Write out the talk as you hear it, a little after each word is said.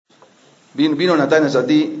Vino Natán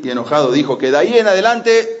Esatí y enojado dijo que de ahí en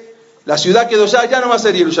adelante la ciudad quedó ya no va a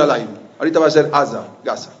ser Jerusalén, ahorita va a ser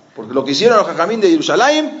Gaza, porque lo que hicieron los jajamín de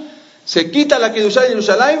Jerusalén, se quita la Kedushá de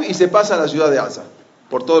Jerusalén y se pasa a la ciudad de Gaza,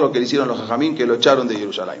 por todo lo que le hicieron los jajamín, que lo echaron de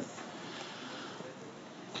Jerusalén.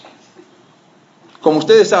 Como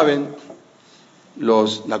ustedes saben,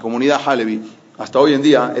 la comunidad Halevi, hasta hoy en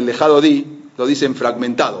día, el Lejado Di lo dicen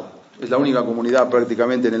fragmentado. Es la única comunidad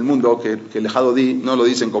prácticamente en el mundo que el Lejado Di no lo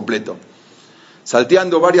dicen completo.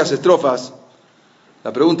 Salteando varias estrofas,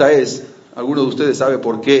 la pregunta es, ¿alguno de ustedes sabe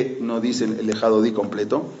por qué no dicen el Lejado Di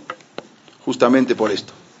completo? Justamente por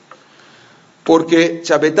esto. Porque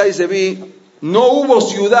SHABETAY ZEVI no hubo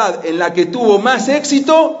ciudad en la que tuvo más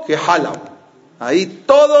éxito que Halab. Ahí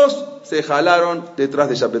todos se jalaron detrás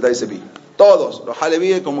de SHABETAY ZEVI. Todos, los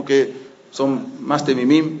Halevíes como que son más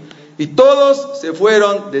temimim, y todos se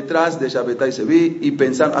fueron detrás de SHABETAY ZEVI y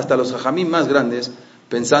pensaron, hasta los jajamim más grandes,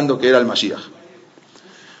 pensando que era el Mashiach.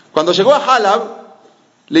 Cuando llegó a Halab,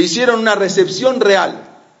 le hicieron una recepción real.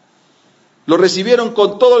 Lo recibieron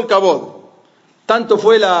con todo el kabod. Tanto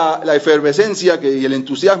fue la efervescencia y el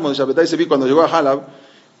entusiasmo de SHABETAY ZEVI cuando llegó a Halab,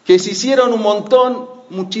 que se hicieron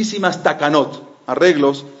muchísimas takanot,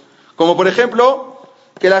 arreglos, como por ejemplo,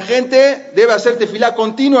 que la gente debe hacer tefilá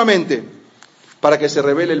continuamente para que se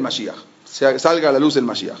revele el Mashiach, salga a la luz el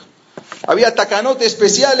Mashiach. Había takanot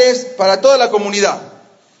especiales para toda la comunidad.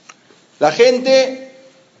 La gente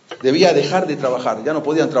debía dejar de trabajar, ya no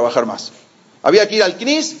podían trabajar más. Había que ir al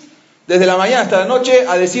Knis desde la mañana hasta la noche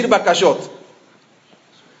a decir Bakashot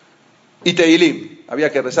y Teilim.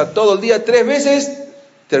 Había que rezar todo el día 3 veces,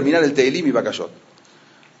 terminar el Teilim y Bakashot.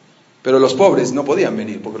 Pero los pobres no podían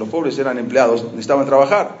venir, porque los pobres eran empleados, necesitaban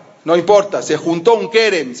trabajar. No importa, se juntó un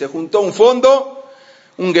kerem, se juntó un fondo,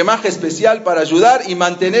 un gemaje especial para ayudar y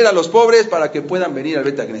mantener a los pobres para que puedan venir al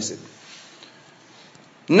Bet Knesset.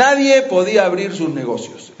 Nadie podía abrir sus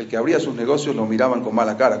negocios. El que abría sus negocios lo miraban con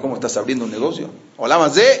mala cara. ¿Cómo estás abriendo un negocio? Olam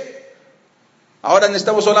Hazeh. Ahora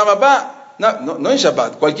necesitamos Olam Haba. No en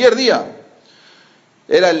Shabbat, cualquier día.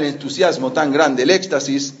 Era el entusiasmo tan grande, el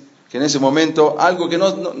éxtasis, que en ese momento, algo que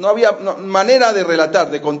no había manera de relatar,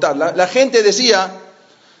 de contar. La gente decía,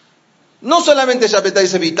 no solamente SHABETAY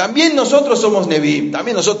ZEVI, también nosotros somos Nevi'im,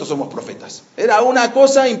 también nosotros somos profetas. Era una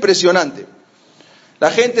cosa impresionante.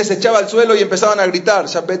 La gente se echaba al suelo y empezaban a gritar,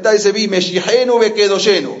 SHABETAY ZEVI, Meshihenu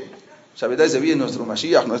Bekedoshenu. SHABETAY ZEVI es nuestro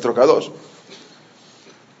Mashiach, nuestro Kadosh.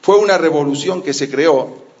 Fue una revolución que se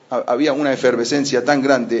creó, había una efervescencia tan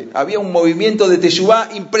grande, había un movimiento de Teshuvá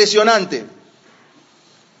impresionante.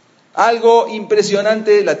 Algo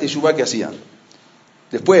impresionante la teshuvá que hacían.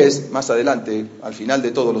 Después, más adelante, al final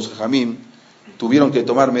de todo, los jajamim tuvieron que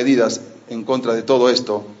tomar medidas en contra de todo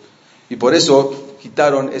esto, y por eso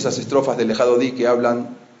quitaron esas estrofas del Lejado Di que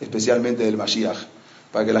hablan especialmente del Mashiach,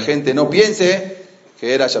 para que la gente no piense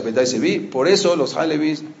que era SHABETAY ZEVI. Por eso los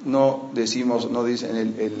Halevis no dicen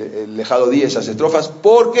el Lejado Di esas estrofas,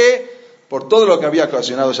 porque por todo lo que había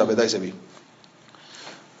ocasionado SHABETAY ZEVI,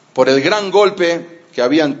 por el gran golpe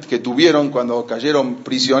que tuvieron cuando cayeron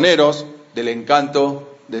prisioneros del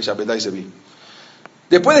encanto de SHABETAY ZEVI.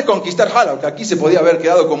 Después de conquistar Halab, que aquí se podía haber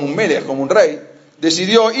quedado como un melech, como un rey,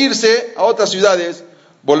 decidió irse a otras ciudades,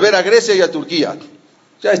 volver a Grecia y a Turquía.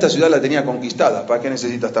 Ya esta ciudad la tenía conquistada, ¿para qué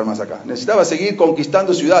necesita estar más acá? Necesitaba seguir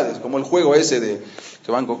conquistando ciudades, como el juego ese de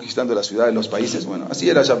que van conquistando las ciudades, los países. Bueno, así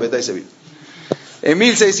era SHABETAY ZEVI. En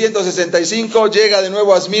 1665 llega de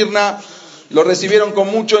nuevo a Esmirna, lo recibieron con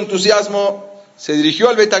mucho entusiasmo. Se dirigió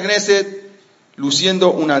al Bet Knesset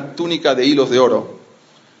luciendo una túnica de hilos de oro,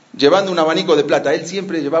 llevando un abanico de plata. Él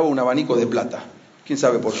siempre llevaba un abanico de plata. ¿Quién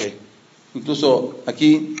sabe por qué? Incluso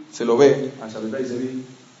aquí se lo ve a SHABETAY ZEVI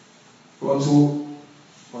con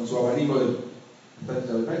su abanico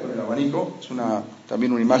con el abanico. Es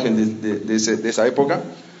también una imagen de esa época.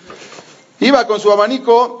 Iba con su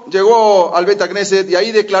abanico, llegó al Bet Knesset y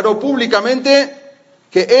ahí declaró públicamente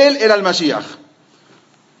que él era el Mashiach,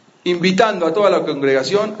 invitando a toda la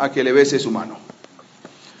congregación a que le bese su mano.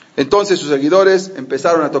 Entonces sus seguidores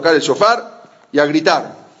empezaron a tocar el shofar y a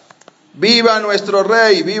gritar, ¡viva nuestro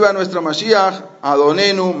rey, viva nuestro Mashiach,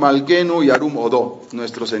 Adonenu, Malkenu y Arum Odo!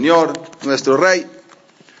 Nuestro Señor, nuestro rey.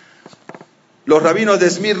 Los rabinos de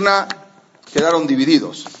Esmirna quedaron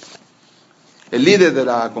divididos. El líder de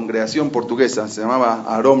la congregación portuguesa, se llamaba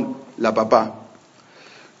Aarón la Papá,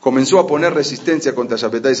 comenzó a poner resistencia contra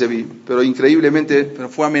SHABETAY ZEVI, pero increíblemente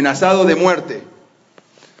fue amenazado de muerte.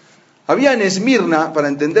 Había en Esmirna, para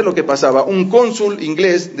entender lo que pasaba, un cónsul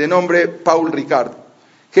inglés de nombre Paul Ricard,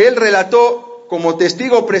 que él relató como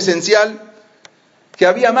testigo presencial que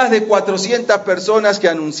había más de 400 personas que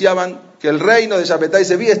anunciaban que el reino de SHABETAY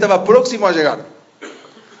ZEVI estaba próximo a llegar.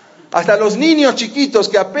 Hasta los niños chiquitos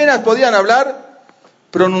que apenas podían hablar,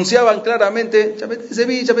 pronunciaban claramente, Shabetay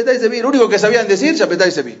Zevi, Shabetay Zevi. Lo único que sabían decir,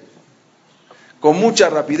 Shabetay Zevi. Con mucha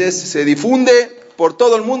rapidez se difunde por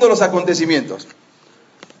todo el mundo los acontecimientos.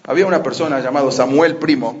 Había una persona llamado Samuel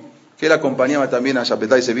Primo, que él acompañaba también a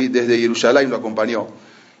Shabetay Zevi, desde Jerusalén lo acompañó.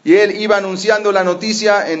 Y él iba anunciando la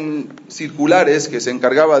noticia en circulares que se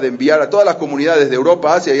encargaba de enviar a todas las comunidades de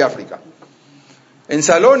Europa, Asia y África. En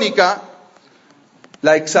Salónica,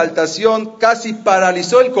 la exaltación casi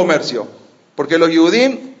paralizó el comercio, porque los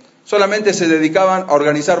Yehudim solamente se dedicaban a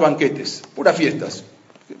organizar banquetes, puras fiestas.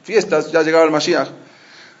 Fiestas, ya llegaba el Mashiach.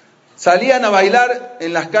 Salían a bailar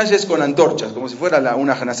en las calles con antorchas, como si fuera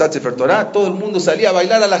una Hanasat Sefer Torah. Todo el mundo salía a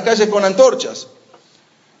bailar a las calles con antorchas.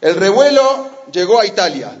 El revuelo llegó a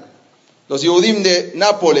Italia. Los Yehudim de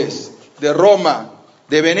Nápoles, de Roma,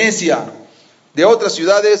 de Venecia, de otras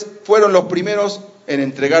ciudades, fueron los primeros en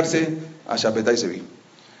entregarse a Shabetay Zevi.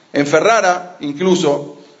 En Ferrara,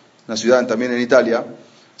 incluso, una ciudad también en Italia,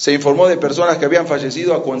 se informó de personas que habían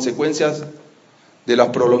fallecido a consecuencias de los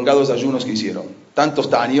prolongados ayunos que hicieron. Tantos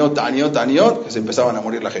taniot, que se empezaban a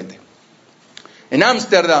morir la gente. En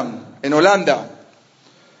Ámsterdam, en Holanda,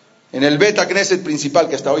 en el Beta Knesset principal,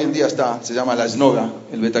 que hasta hoy en día está, se llama la Snoga,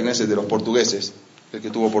 el Beta Knesset de los portugueses, el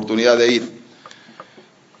que tuvo oportunidad de ir.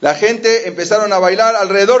 La gente empezaron a bailar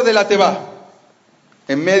alrededor de la Tebá,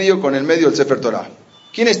 con el medio del Sefer Torah.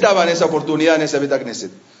 ¿Quién estaba en esa oportunidad en ese Beta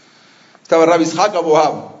Knesset? Estaba Rabbi Yitzhak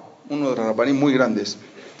Abohab, uno de los rabanim muy grandes.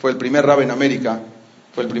 Fue el primer rab en América,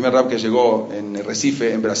 fue el primer rab que llegó en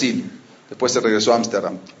Recife, en Brasil. Después se regresó a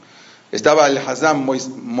Ámsterdam. Estaba el Hazam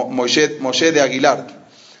Moshe de Aguilar,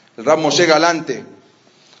 el rab Moshe Galante,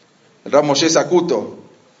 el rab Moshe Sakuto.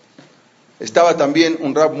 Estaba también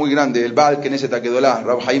un rab muy grande, el Baal Knesset Akedolá,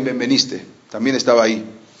 rab Haim Benveniste, también estaba ahí.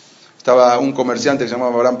 Estaba un comerciante que se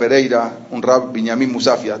llamaba Abraham Pereira, un rab Binyamin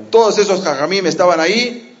Musafia. Todos esos jajamim estaban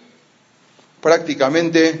ahí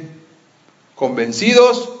prácticamente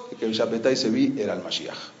convencidos de que el Shabetay Zevi era el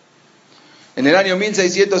Mashiach. En el año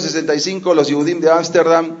 1665 los Yehudim de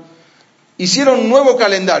Ámsterdam hicieron un nuevo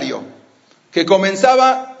calendario que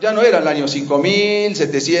comenzaba, ya no era el año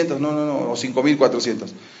 5700, o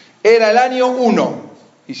 5400, era el año 1.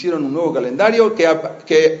 Hicieron un nuevo calendario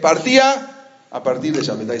que partía a partir de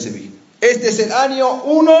Shabetay Zevi. Este es el año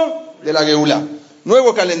 1 de la Geulá,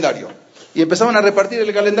 nuevo calendario. Y empezaban a repartir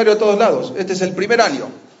el calendario a todos lados. Este es el primer año.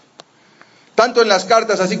 Tanto en las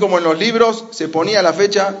cartas así como en los libros se ponía la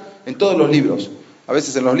fecha en todos los libros. A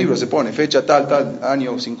veces en los libros se pone fecha tal,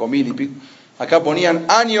 año 5000 y pico. Acá ponían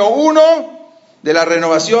año 1 de la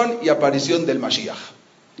renovación y aparición del Mashiach.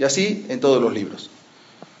 Y así en todos los libros.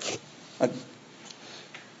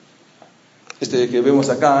 Este que vemos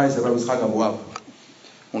acá es el Rabbi Yitzhak Abohab,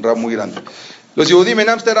 un rab muy grande. Los Yehudim en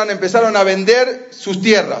Ámsterdam empezaron a vender sus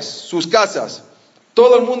tierras, sus casas.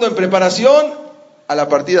 Todo el mundo en preparación a la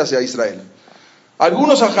partida hacia Israel.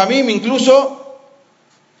 Algunos hajamim incluso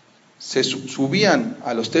se subían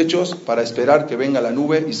a los techos para esperar que venga la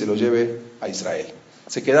nube y se lo lleve a Israel.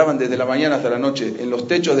 Se quedaban desde la mañana hasta la noche en los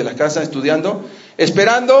techos de las casas estudiando,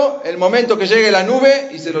 esperando el momento que llegue la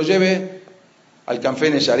nube y se lo lleve al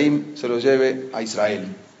Kanfen Esharim, se lo lleve a Israel.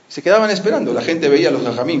 Se quedaban esperando, la gente veía a los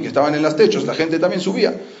hajamim que estaban en los techos, la gente también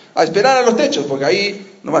subía a esperar a los techos, porque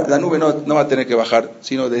ahí la nube no va a tener que bajar,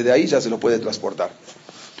 sino desde ahí ya se lo puede transportar.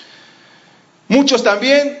 Muchos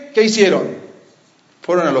también, ¿qué hicieron?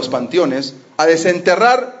 Fueron a los panteones a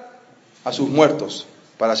desenterrar a sus muertos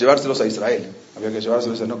para llevárselos a Israel. Había que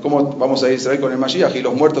llevárselos, ¿no? ¿Cómo vamos a ir a Israel con el Mashiach y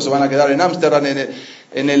los muertos se van a quedar en Ámsterdam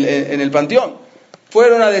en el panteón?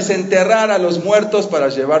 Fueron a desenterrar a los muertos para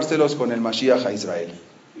llevárselos con el Mashiach a Israel.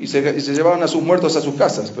 Y se llevaban a sus muertos a sus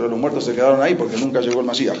casas, pero los muertos se quedaron ahí porque nunca llegó el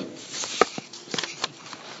Mashiach.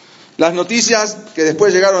 Las noticias que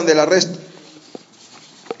después llegaron del arresto.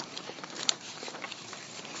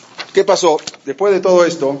 ¿Qué pasó? Después de todo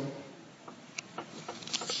esto,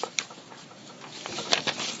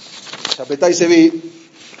 Shabetay Zevi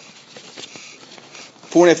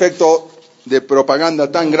fue un efecto de propaganda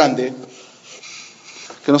tan grande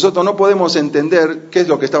que nosotros no podemos entender qué es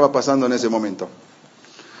lo que estaba pasando en ese momento.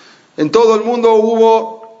 En todo el mundo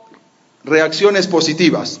hubo reacciones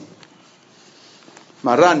positivas.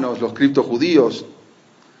 Marranos, los criptojudíos.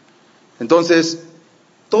 Entonces,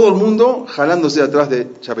 todo el mundo jalándose atrás de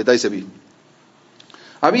Shabetay Zevi.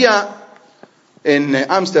 Había en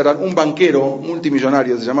Ámsterdam un banquero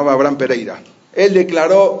multimillonario, se llamaba Abraham Pereira. Él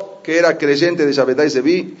declaró que era creyente de Shabetay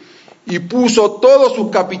Zevi y puso todos sus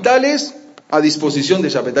capitales a disposición de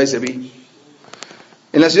Shabetay Zevi.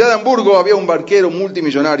 En la ciudad de Hamburgo había un banquero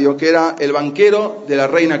multimillonario que era el banquero de la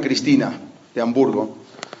reina Cristina de Hamburgo.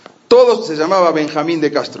 Todo se llamaba Benjamín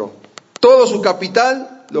de Castro. Todo su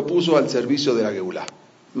capital lo puso al servicio de la Geulá.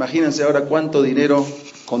 Imagínense ahora cuánto dinero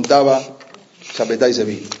contaba SHABETAY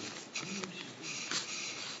ZEVI.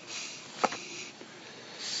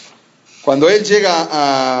 Cuando él llega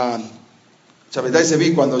a SHABETAY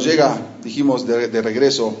ZEVI, cuando llega, dijimos, de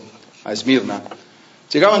regreso a Esmirna,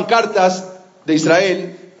 llegaban cartas de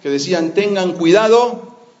Israel que decían: tengan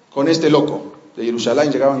cuidado con este loco. De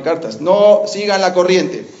Jerusalén llegaban cartas: no sigan la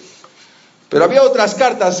corriente. Pero había otras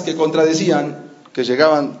cartas que contradecían, que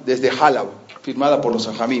llegaban desde Halab, firmada por los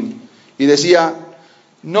Jajamim, y decía: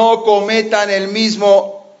 no cometan el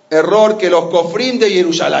mismo error que los Kofrim de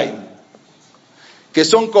Jerusalén, que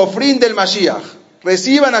son Kofrim del Mashiach.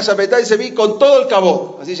 Reciban a SHABETAY ZEVI con todo el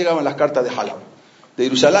cabot. Así llegaban las cartas de Halab. De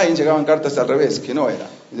Jerusalén llegaban cartas al revés, que no era.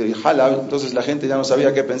 De Halab, entonces la gente ya no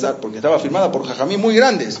sabía qué pensar, porque estaba firmada por Jajamim muy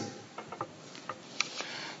grandes.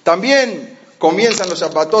 También comienzan los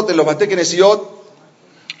Shabbatot en los Bate Knesiot.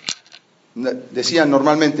 Decían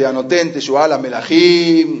normalmente: Anoten, Teshuah,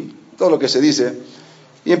 Melahim, todo lo que se dice.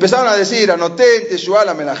 Y empezaron a decir: Anoten,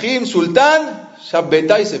 Teshuah, Melahim, Sultán,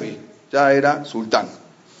 SHABETAY ZEVI. Ya era sultán.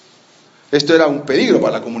 Esto era un peligro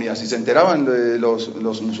para la comunidad. Si se enteraban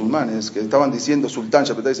los musulmanes que estaban diciendo Sultán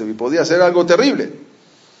SHABETAY ZEVI, podía ser algo terrible.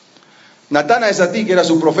 Natán Esatí, que era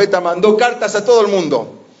su profeta, mandó cartas a todo el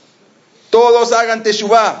mundo: todos hagan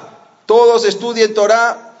Teshuvah, todos estudien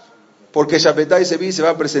Torah, porque SHABETAY ZEVI se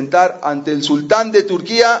va a presentar ante el sultán de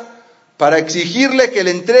Turquía para exigirle que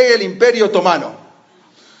le entregue el imperio otomano.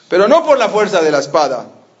 Pero no por la fuerza de la espada,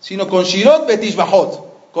 sino con Shirot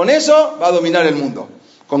Betishbahot. Con eso va a dominar el mundo,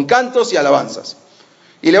 con cantos y alabanzas.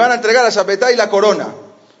 Y le van a entregar a SHABETAY la corona.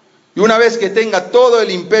 Y una vez que tenga todo el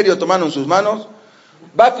imperio otomano en sus manos,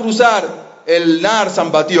 va a cruzar el Nahar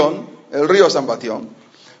Sambatión, el río Sambatión,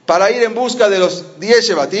 para ir en busca de los 10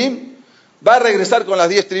 Shevatim. Va a regresar con las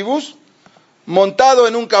 10 tribus, montado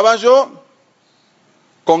en un caballo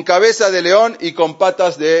con cabeza de león y con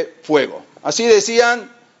patas de fuego. Así decían,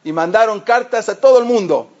 y mandaron cartas a todo el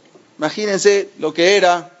mundo. Imagínense lo que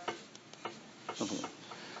era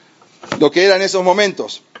en esos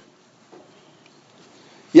momentos.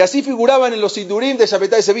 Y así figuraban en los Sidurim de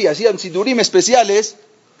SHABETAY ZEVI. Hacían Sidurim especiales.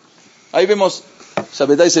 Ahí vemos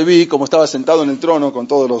SHABETAY ZEVI como estaba sentado en el trono con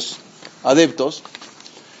todos los adeptos.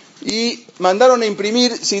 Y mandaron a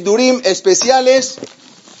imprimir Sidurim especiales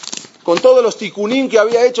con todos los tikunim que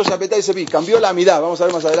había hecho SHABETAY ZEVI. Cambió la Amidá, vamos a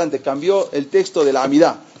ver más adelante. Cambió el texto de la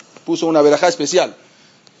Amidá. Puso una verajá especial.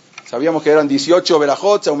 Sabíamos que eran 18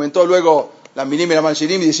 verajot, se aumentó luego la minim y la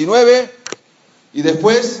manshirim 19, y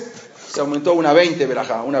después se aumentó una 20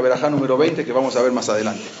 verajá, una verajá número 20 que vamos a ver más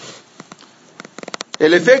adelante.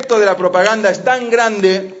 El efecto de la propaganda es tan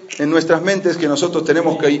grande en nuestras mentes que nosotros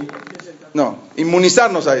tenemos que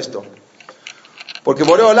inmunizarnos a esto. Porque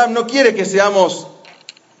Boré Olam no quiere que seamos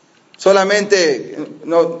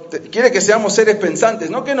quiere que seamos seres pensantes,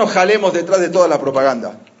 no que nos jalemos detrás de toda la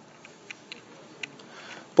propaganda.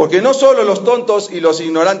 Porque no solo los tontos y los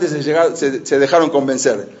ignorantes se dejaron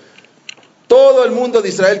convencer. Todo el mundo de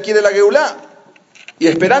Israel quiere la Geulá. Y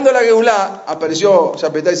esperando la Geulá apareció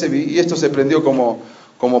SHABETAY ZEVI y esto se prendió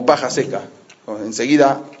como paja seca.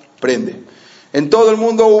 Enseguida prende. En todo el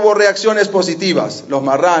mundo hubo reacciones positivas. Los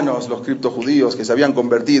marranos, los criptojudíos que se habían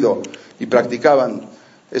convertido y practicaban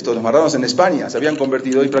esto, los marranos en España se habían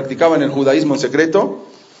convertido y practicaban el judaísmo en secreto.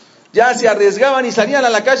 Ya se arriesgaban y salían a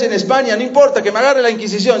la calle en España: no importa que me agarre la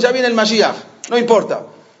Inquisición, ya viene el Mashiach, no importa.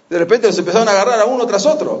 De repente los empezaron a agarrar a uno tras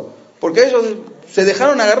otro, porque ellos se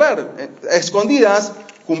dejaron agarrar, a escondidas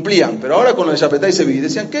cumplían. Pero ahora con lo de SHABETAY ZEVI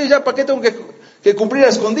decían: ¿qué? ¿Ya para qué tengo que cumplir a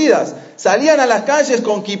escondidas? Salían a las calles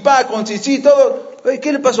con kipá, con tzitzí, todo.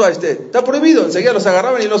 ¿Qué le pasó a este? Está prohibido. Enseguida los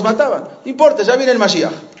agarraban y los mataban. No importa, ya viene el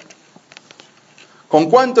Mashiach. ¿Con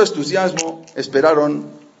cuánto entusiasmo esperaron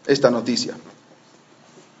esta noticia?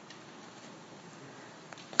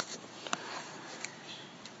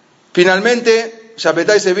 Finalmente,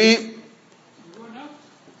 SHABETAY ZEVI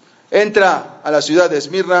entra a la ciudad de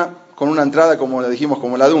Esmirna con una entrada, como le dijimos,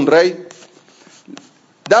 como la de un rey.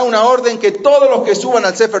 Da una orden que todos los que suban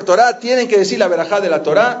al Sefer Torah tienen que decir la verajá de la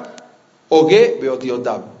Torah, Oge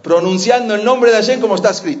Beotiotab, pronunciando el nombre de Hashem como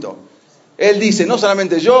está escrito. Él dice: no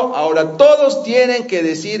solamente yo, ahora todos tienen que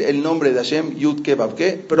decir el nombre de Hashem, Yud Ke Vav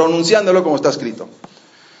Ke, pronunciándolo como está escrito.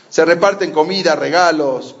 Se reparten comida,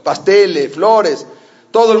 regalos, pasteles, flores.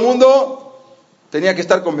 Todo el mundo tenía que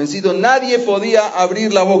estar convencido. Nadie podía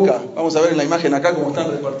abrir la boca. Vamos a ver en la imagen acá cómo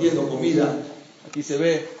están repartiendo comida. Aquí se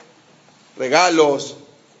ve regalos,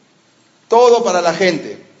 todo para la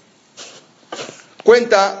gente.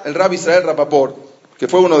 Cuenta el Rabbi Israel Rapaport, que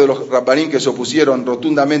fue uno de los rabbanim que se opusieron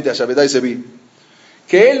rotundamente a SHABETAY ZEVI,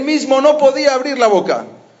 que él mismo no podía abrir la boca.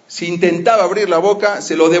 si intentaba abrir la boca,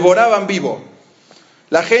 se lo devoraban vivo.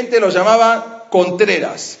 La gente lo llamaba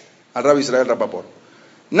Contreras, al Rabbi Israel Rapaport.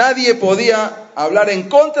 Nadie podía hablar en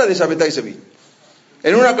contra de Shabetay Zevi.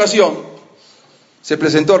 En una ocasión, se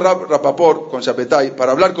presentó Rapaport con Shabetay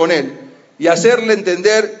para hablar con él y hacerle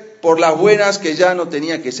entender por las buenas que ya no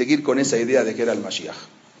tenía que seguir con esa idea de que era el Mashiach.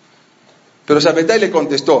 Pero Shabetay le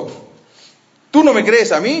contestó: ¿tú no me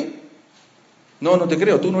crees a mí? No, no te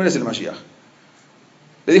creo, tú no eres el Mashiach.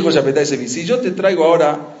 Le dijo Shabetay Zevi: si yo te traigo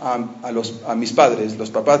ahora a mis padres,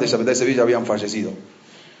 los papás de Shabetay Zevi ya habían fallecido,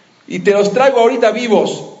 y te los traigo ahorita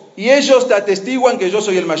vivos, y ellos te atestiguan que yo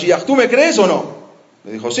soy el Mashiach, ¿tú me crees o no?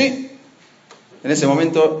 Le dijo: sí. En ese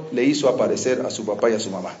momento le hizo aparecer a su papá y a su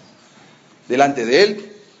mamá delante de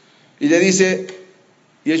él, y le dice,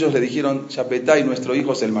 y ellos le dijeron: Shabetay, nuestro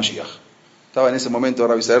hijo es el Mashiach. Estaba en ese momento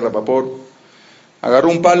Rabbi Israel Rapaport, agarró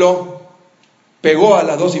un palo, pegó a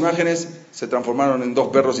las dos imágenes, se transformaron en dos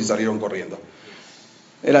perros y salieron corriendo.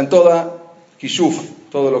 Eran toda kishuf,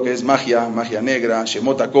 todo lo que es magia negra,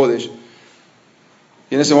 Shemot HaKodesh.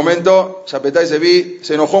 Y en ese momento Shabetay Zevi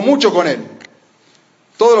se enojó mucho con él.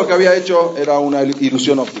 Todo lo que había hecho era una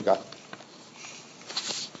ilusión óptica.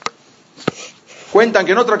 Cuentan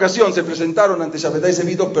que en otra ocasión se presentaron ante Shabetay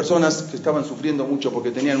Zevi dos personas que estaban sufriendo mucho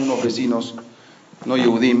porque tenían unos vecinos no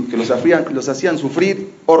Yehudim que los hacían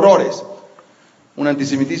sufrir horrores, un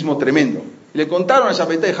antisemitismo tremendo. Y le contaron a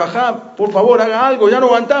Shabetay: jajá, por favor haga algo, ya no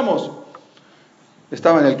aguantamos.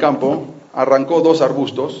 Estaba en el campo, arrancó dos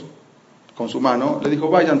arbustos con su mano, le dijo: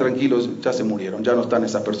 vayan tranquilos, ya se murieron, ya no están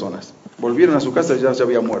esas personas. Volvieron a su casa y ya se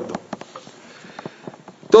había muerto.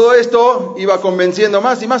 Todo esto iba convenciendo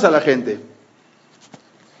más y más a la gente.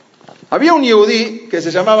 Había un yehudí que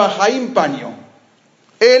se llamaba Haim Paño.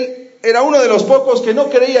 Él era uno de los pocos que no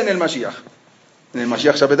creía en el Mashiach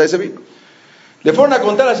Shabetay Zevi. Le fueron a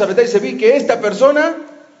contar a Shabetay Zevi que esta persona,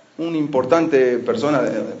 un importante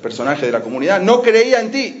personaje de la comunidad, no creía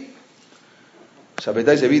en ti.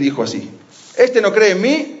 Shabetay Zevi dijo así: este no cree en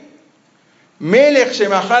mí, Melech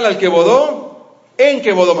Shemahal al Kebodó, en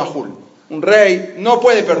Kebodó Mahul. Un rey no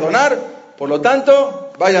puede perdonar, por lo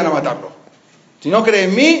tanto, vayan a matarlo. Si no cree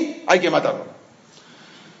en mí, hay que matarlo.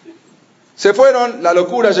 Se fueron, la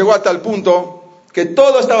locura llegó a tal punto que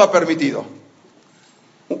todo estaba permitido.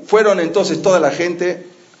 Fueron entonces toda la gente,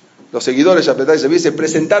 los seguidores de Shabetay Zevi, se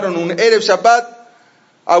presentaron un Erev Shabbat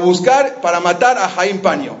a buscar para matar a Haim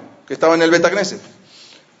Paño, que estaba en el Bet HaKnesset.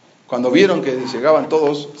 Cuando vieron que llegaban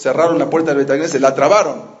todos, cerraron la puerta del Bet HaKnesset, la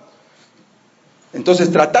trabaron.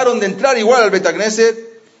 Entonces trataron de entrar igual al Bet HaKnesset,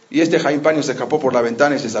 y este Haim Paño se escapó por la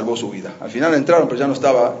ventana y se salvó su vida. Al final entraron, pero ya no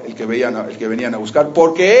estaba el que venían a buscar,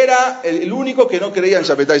 porque era el único que no creía en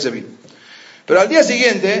Shabetay Zevi. Pero al día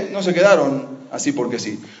siguiente no se quedaron así porque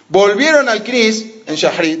sí. Volvieron al Knis en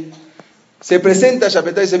Shahrit. Se presenta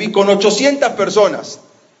Shabetay Zevi con 800 personas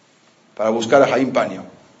para buscar a Haim Paño.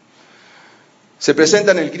 Se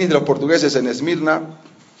presenta en el Knis de los portugueses en Esmirna.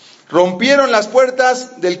 Rompieron las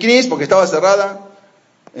puertas del Knis porque estaba cerrada.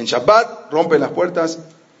 En Shabbat rompen las puertas.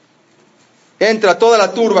 Entra toda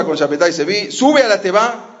la turba con Shabetay Zevi. Sube a la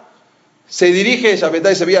Tebá. Se dirige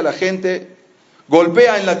Shabetay Zevi a la gente.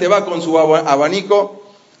 Golpea en la Tebá con su abanico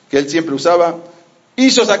que él siempre usaba.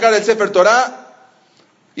 Hizo sacar el Sefer Torah.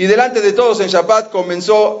 Y delante de todos en Shabbat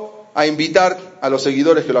comenzó a invitar a los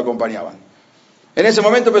seguidores que lo acompañaban. En ese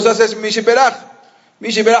momento empezó a hacer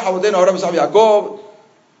Mishiperach, Aboteno Abraham Sab Jacob.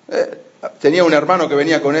 Tenía un hermano que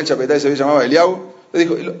venía con él, Shabetay Zevi, se llamaba Eliau. Le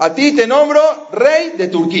dijo: a ti te nombro rey de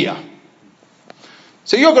Turquía.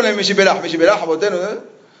 Siguió con el Mishiperach, Aboteno.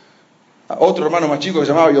 Otro hermano más chico que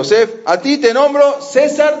se llamaba Yosef: a ti te nombro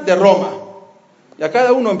César de Roma. Y a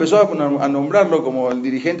cada uno empezó a nombrarlo como el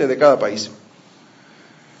dirigente de cada país.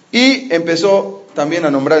 Y empezó también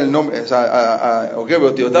a nombrar el nombre, a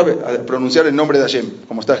pronunciar el nombre de Hashem,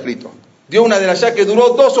 como está escrito. Dio una derashá que duró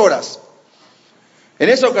 2 horas. En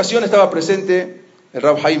esa ocasión estaba presente el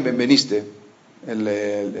Rab Haim Benveniste,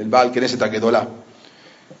 el Baal Knesset Akedolá,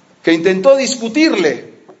 que intentó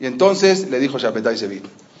discutirle, y entonces le dijo Shabetay Zevi: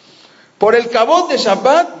 por el kabod de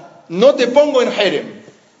Shabbat no te pongo en Jerem.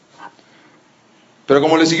 Pero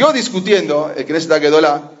como le siguió discutiendo el Knesset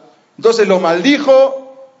Akedolá, entonces lo maldijo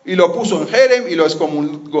y lo puso en Jerem y lo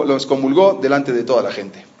excomulgó delante de toda la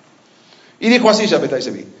gente. Y dijo así Shabetay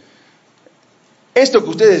Zevi: esto que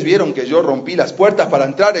ustedes vieron que yo rompí las puertas para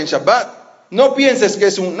entrar en Shabbat, no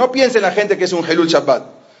piensen la gente que es un Helul Shabbat,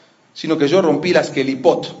 sino que yo rompí las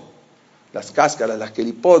kelipot, las cáscaras, las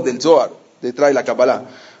kelipot del Zohar, detrás de la Kabbalah.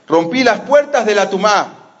 Rompí las puertas de la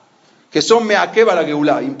Tumá, que son meakeba la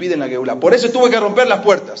Geulá, impiden la Geulá. Por eso tuve que romper las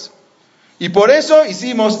puertas. Y por eso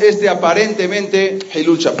hicimos este aparentemente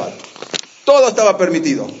Helul Shabbat. Todo estaba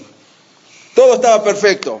permitido. Todo estaba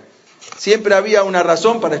perfecto. Siempre había una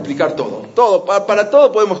razón para explicar todo. Para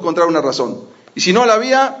todo podemos encontrar una razón. Y si no la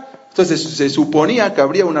había, entonces se suponía que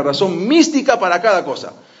habría una razón mística para cada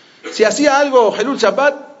cosa. Si hacía algo Helul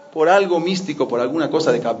Shabbat, por algo místico, por alguna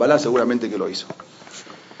cosa de Kabbalah, seguramente que lo hizo.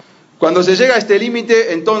 Cuando se llega a este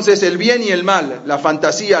límite, entonces el bien y el mal, la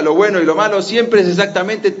fantasía, lo bueno y lo malo, siempre es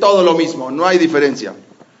exactamente todo lo mismo, no hay diferencia.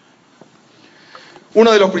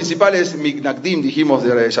 Uno de los principales Mignagdim, dijimos,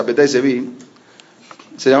 de SHABETAY ZEVI,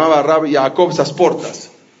 se llamaba Rab Yaakov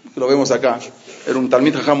Sasportas, lo vemos acá, era un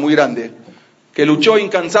Talmid Jajam muy grande, que luchó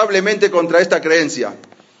incansablemente contra esta creencia.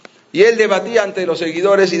 Y él debatía ante los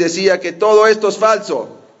seguidores y decía que todo esto es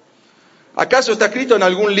falso. ¿Acaso está escrito en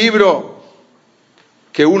algún libro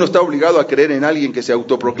que uno está obligado a creer en alguien que se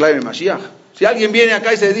autoproclame Mashiach? Si alguien viene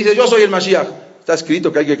acá y se dice, yo soy el Mashiach, ¿está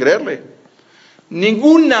escrito que hay que creerle?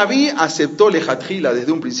 Ningún Nabí aceptó lejatjila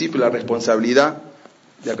desde un principio la responsabilidad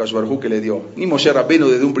de Akash Baruj Hu que le dio. Ni Moshe Rabbeinu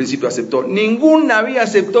desde un principio aceptó. Ningún Nabí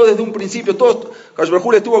aceptó desde un principio. Todo Akash Baruj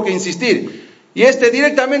Hu le tuvo que insistir. Y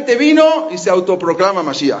directamente vino y se autoproclama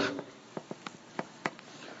Mashiach.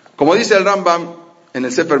 Como dice el Rambam en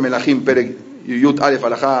el Sefer Melachim Perek Yud Alef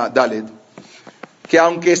Alajá Dalet, que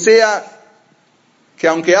aunque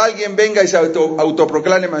alguien venga y se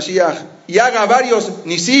autoproclame Mashiach y haga varios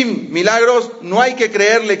nisim, milagros, no hay que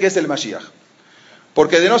creerle que es el Mashiach.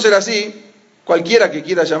 Porque de no ser así, cualquiera que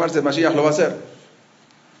quiera llamarse Mashiach lo va a hacer.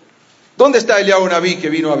 ¿Dónde está Eliyahu Nabí que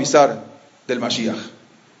vino a avisar del Mashiach?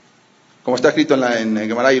 Como está escrito en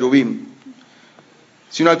Gemara Irubim.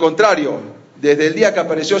 Sino al contrario, desde el día que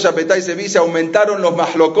apareció SHABETAY ZEVI se aumentaron los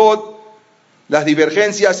mahlokot, las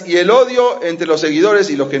divergencias y el odio entre los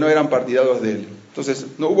seguidores y los que no eran partidarios de él. Entonces,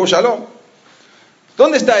 no hubo shalom.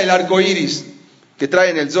 ¿Dónde está el arco iris que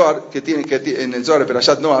trae en el Zohar, en el Zohar de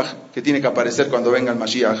Perashat Noach, que tiene que aparecer cuando venga el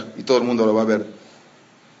Mashiach y todo el mundo lo va a ver?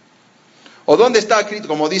 ¿O dónde está escrito,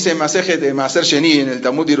 como dice Masejet de Maser Sheni en el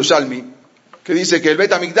Talmud Yerushalmi, que dice que el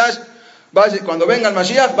Bet HaMikdash, cuando venga el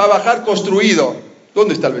Mashiach, va a bajar construido?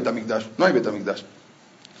 ¿Dónde está el Bet HaMikdash? No hay Bet HaMikdash.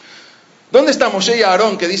 ¿Dónde está Moshe y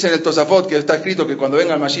Aarón, que dice en el Tosafot que está escrito que cuando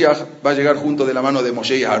venga el Mashiach va a llegar junto de la mano de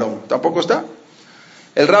Moshe y Aarón? Tampoco está.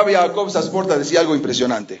 El Rabbi Yaakov Sasporta decía algo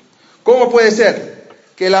impresionante. ¿Cómo puede ser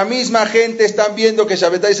que la misma gente está viendo que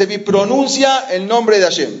SHABETAY ZEVI pronuncia el nombre de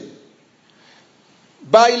Hashem?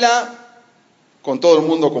 Baila con todo el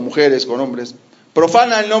mundo, con mujeres, con hombres.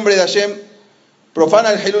 Profana el nombre de Hashem,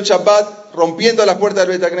 profana el Hilul Shabbat, rompiendo la puerta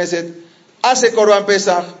del Bet HaKnesset, hace Korban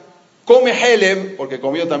Pesach, come Helem, porque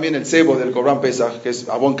comió también el cebo del Korban Pesach, que es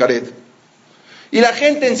Abón Karet. Y la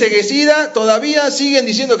gente enseguecida todavía siguen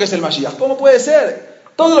diciendo que es el Mashiach. ¿Cómo puede ser?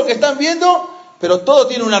 Todo lo que están viendo, pero todo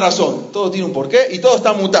tiene una razón, todo tiene un porqué, y todo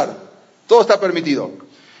está mutar, todo está permitido.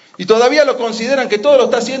 Y todavía lo consideran que todo lo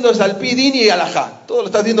está haciendo es al Pidin y alajá, todo lo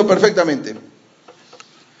está haciendo perfectamente.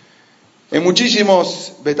 En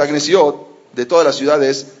muchísimos Betacnesiot de todas las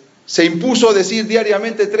ciudades se impuso decir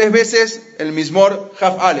diariamente 3 veces el Mizmor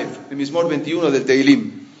Haf Aleph, el Mizmor 21 del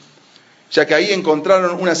Teilim, ya que ahí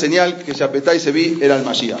encontraron una señal que SHABETAY ZEVI era el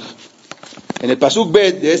Mashiach. En el Pasuk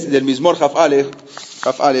Bet del Mizmor Haf Aleph,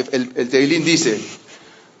 el Teilim dice: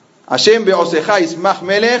 Hashem be'osecha ismach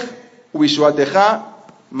melech ubishuatecha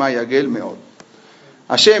mayagel meod.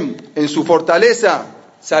 Hashem, en su fortaleza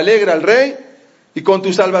se alegra el rey, y con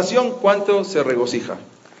tu salvación cuánto se regocija.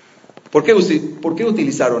 ¿Por qué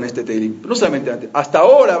utilizaron este Teilim? No solamente antes, hasta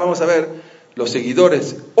ahora vamos a ver, los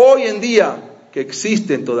seguidores hoy en día que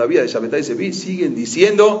existen todavía de SHABETAY ZEVI siguen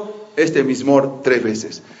diciendo este Mizmor 3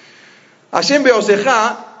 veces. Hashem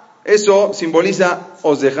be'osecha, eso simboliza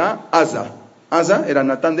Oseja, Asa. Asa era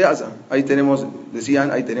Natán de Asa. Ahí tenemos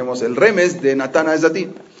el remes de Natán a Esatí.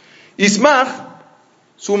 Ismach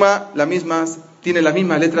tiene las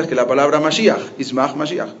mismas letras que la palabra Mashiach. Ismach,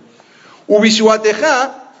 Mashiach.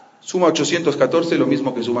 Ubishuateja suma 814, lo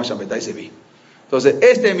mismo que suma SHABETAY ZEVI. Entonces,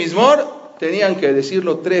 este Mizmor tenían que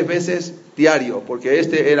decirlo 3 veces diario, porque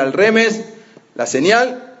este era el remes, la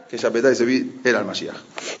señal que SHABETAY ZEVI era el Mashiach.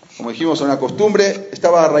 Como dijimos, una costumbre,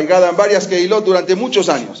 estaba arraigada en varias Keilot durante muchos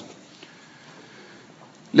años.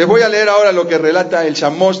 Les voy a leer ahora lo que relata el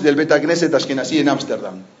Shamosh del Bet HaKnesset Ashkenazí en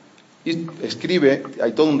Ámsterdam. Y escribe,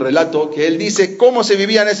 hay todo un relato, que él dice cómo se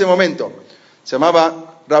vivía en ese momento. Se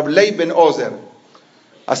llamaba Rab Leib Ben Ozer,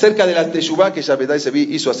 acerca de la teshuvá que SHABETAY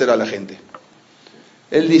ZEVI hizo hacer a la gente.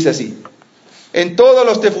 Él dice así: en todos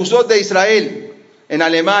los tefusot de Israel, en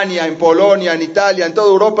Alemania, en Polonia, en Italia, en toda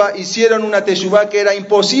Europa, hicieron una teshuvá que era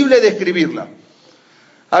imposible describirla.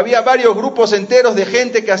 Había varios grupos enteros de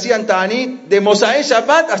gente que hacían ta'anit de Mosaé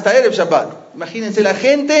Shabbat hasta Erev Shabbat. Imagínense la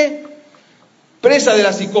gente presa de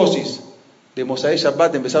la psicosis. de Mosai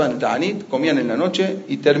Shabbat empezaban el Ta'anit, comían en la noche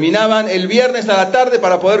y terminaban el viernes a la tarde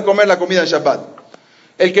para poder comer la comida en Shabbat.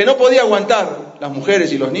 El que no podía aguantar, las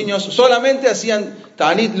mujeres y los niños, solamente hacían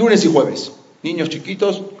Ta'anit lunes y jueves. Niños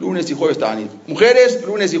chiquitos, lunes y jueves Ta'anit. Mujeres,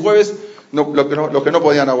 lunes y jueves, lo que no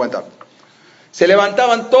podían aguantar. Se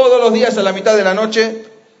levantaban todos los días a la mitad de la noche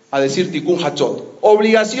a decir Tikkun Hatzot.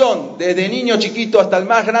 Obligación, desde niño chiquito hasta el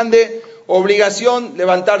más grande, obligación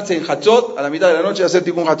levantarse en Hatzot, a la mitad de la noche a hacer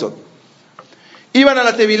Tikkun Hatzot. Iban a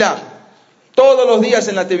la Tevilá, todos los días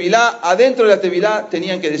en la Tevilá, adentro de la Tevilá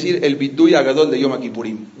tenían que decir el Biduy Agadol de Yom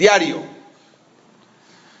Kippurim, diario.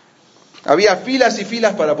 Había filas y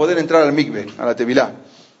filas para poder entrar al mikve, a la Tevilá.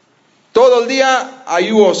 Todo el día,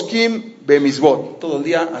 Ayu Oskim be Misbot, todo el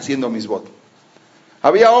día haciendo Misbot.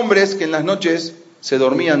 Había hombres que en las noches se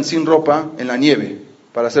dormían sin ropa en la nieve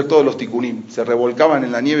para hacer todos los tikkunim. Se revolcaban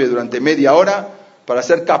en la nieve durante media hora para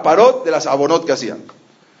hacer caparot de las abonot que hacían.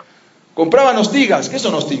 Compraban hostigas. ¿Qué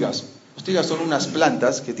son hostigas? Hostigas son unas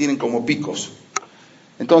plantas que tienen como picos.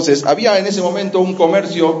 Entonces, había en ese momento un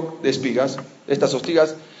comercio de espigas, estas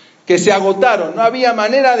hostigas, que se agotaron. No había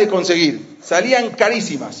manera de conseguir. Salían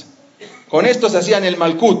carísimas. Con esto se hacían el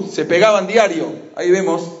malkut. Se pegaban diario. Ahí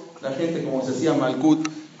vemos la gente como se hacía malkut.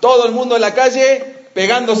 Todo el mundo en la calle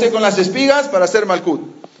pegándose con las espigas para hacer malkut.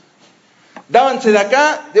 Dábanse de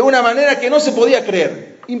acá de una manera que no se podía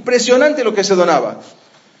creer. Impresionante lo que se donaba.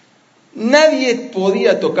 Nadie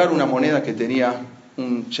podía tocar una moneda que tenía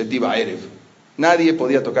un Shetiva Erev. Nadie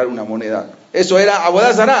podía tocar una moneda. Eso era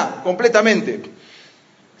Abodá Zará, completamente.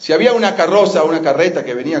 Si había una carroza, una carreta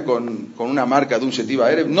que venía con una marca de un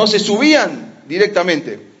Shetiva Erev, no se subían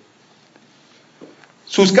directamente.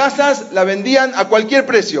 Sus casas la vendían a cualquier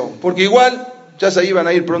precio, porque igual ya se iban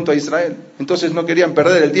a ir pronto a Israel. Entonces no querían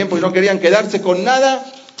perder el tiempo y no querían quedarse con nada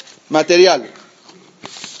material.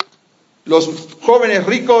 Los jóvenes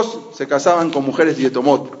ricos se casaban con mujeres de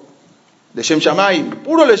Yetomot, de Shem Shamayim,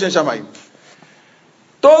 puro de Shem Shamayim.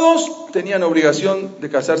 Todos tenían obligación de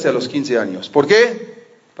casarse a los 15 años. ¿Por qué?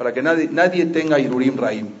 Para que nadie tenga Irurim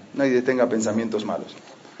Raim, nadie tenga pensamientos malos.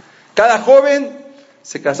 Cada joven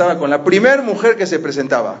se casaba con la primer mujer que se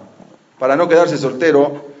presentaba, para no quedarse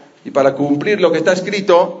soltero y para cumplir lo que está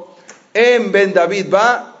escrito en Ben David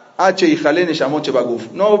va H y Jalé Neshamot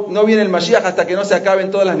Shebaguf. No viene el Mashiach hasta que no se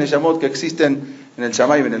acaben todas las Neshamot que existen en el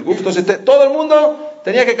Shamayim, en el Guf. Entonces todo el mundo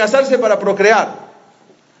tenía que casarse para procrear.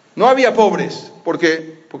 No había pobres. ¿Por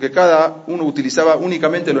qué? Porque cada uno utilizaba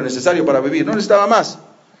únicamente lo necesario para vivir, no necesitaba más.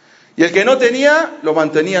 Y el que no tenía, lo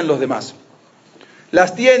mantenían los demás.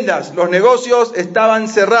 Las tiendas, los negocios estaban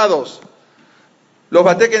cerrados. Los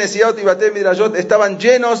Bate Kenesiot y Bate Midrashot estaban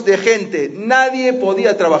llenos de gente. Nadie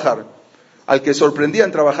podía trabajar. Al que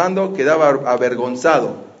sorprendían trabajando quedaba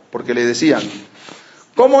avergonzado, porque le decían: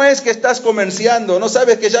 ¿cómo es que estás comerciando? ¿No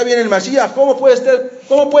sabes que ya viene el Mashiach? ¿Cómo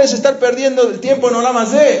puedes estar perdiendo el tiempo en Olam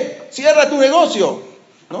Hazé? Cierra tu negocio.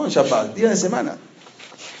 No, en Shabbat, día de semana.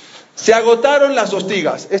 Se agotaron las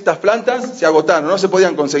hostigas. Estas plantas se agotaron, no se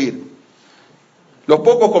podían conseguir. Los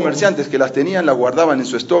pocos comerciantes que las tenían las guardaban en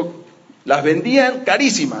su stock, las vendían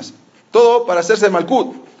carísimas, todo para hacerse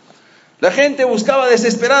malkut. La gente buscaba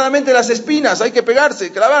desesperadamente las espinas, hay que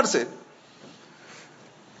pegarse, clavarse.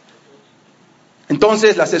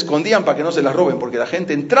 Entonces las escondían para que no se las roben, porque la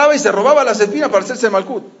gente entraba y se robaba las espinas para hacerse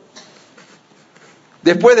malkut.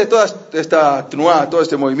 Después de toda esta truá, todo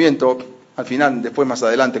este movimiento, al final, después más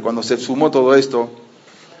adelante, cuando se sumó todo esto,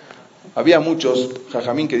 había muchos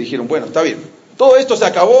jajamín que dijeron: bueno, está bien, todo esto se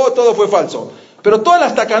acabó, todo fue falso. Pero todas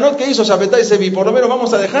las takanot que hizo SHABETAY ZEVI, por lo menos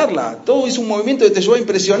vamos a dejarla. Todo hizo un movimiento de Teshuvá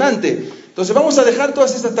impresionante. Entonces vamos a dejar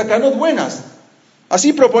todas estas takanot buenas.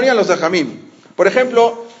 Así proponían los jajamim. Por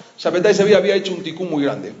ejemplo, SHABETAY ZEVI había hecho un tikkun muy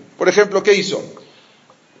grande. Por ejemplo, ¿qué hizo?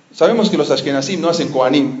 Sabemos que los ashkenazim no hacen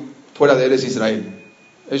kohanim fuera de Eretz Israel.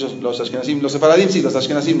 Ellos, los ashkenazim, los sefaradim sí, los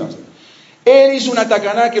ashkenazim no hacen. Él hizo una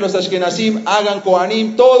takaná que los ashkenazim hagan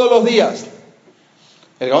kohanim todos los días.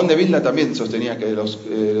 El Gaón de Vilna también sostenía que los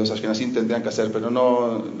ashkenazim tendrían que hacer, pero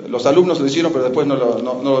no, los alumnos lo hicieron, pero después no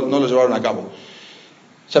lo llevaron a cabo.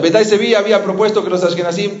 SHABETAY ZEVI había propuesto que los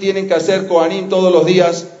ashkenazim tienen que hacer kohanim todos los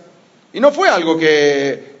días, y no fue algo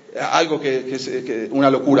que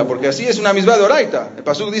una locura, porque así es una misvá de oraita. El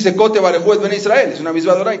pasuk dice: Kote barejuet ben Israel, es una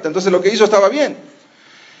misvá de oraita. Entonces lo que hizo estaba bien.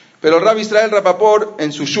 Pero el Rabbi Israel Rapaport,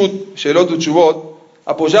 en su Shut, Shelot Uchubot,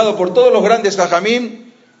 apoyado por todos los grandes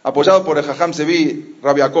jajamim, apoyado por el Jajam Sevi,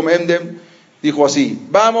 Rabbi Akom Emdem, dijo así: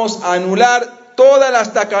 vamos a anular todas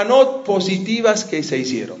las takanot positivas que se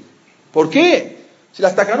hicieron. ¿Por qué? Si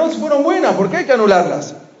las takanot fueron buenas, ¿por qué hay que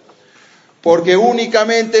anularlas? Porque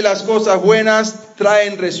únicamente las cosas buenas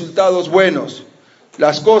traen resultados buenos.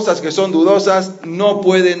 Las cosas que son dudosas no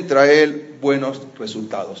pueden traer buenos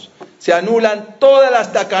resultados. Se anulan todas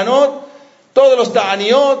las takanot, todos los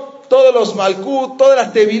ta'aniot, todos los malkut, todas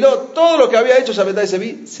las tevilot, todo lo que había hecho Shabetay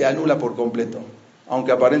Zevi se anula por completo.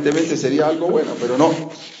 Aunque aparentemente sería algo bueno, pero no.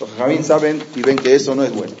 Los jajamín saben y ven que eso no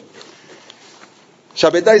es bueno.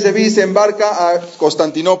 Shabetay Zevi se embarca a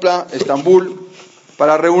Constantinopla, Estambul,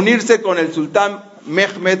 para reunirse con el sultán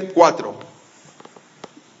Mehmed IV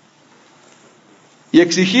y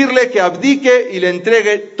exigirle que abdique y le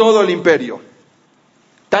entregue todo el imperio.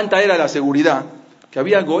 Tanta era la seguridad que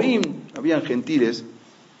había goim, habían gentiles,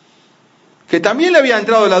 que también le había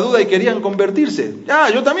entrado la duda y querían convertirse.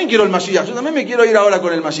 Yo también quiero el Mashiach, yo también me quiero ir ahora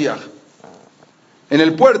con el Mashiach. En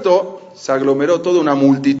el puerto se aglomeró toda una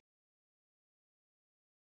multitud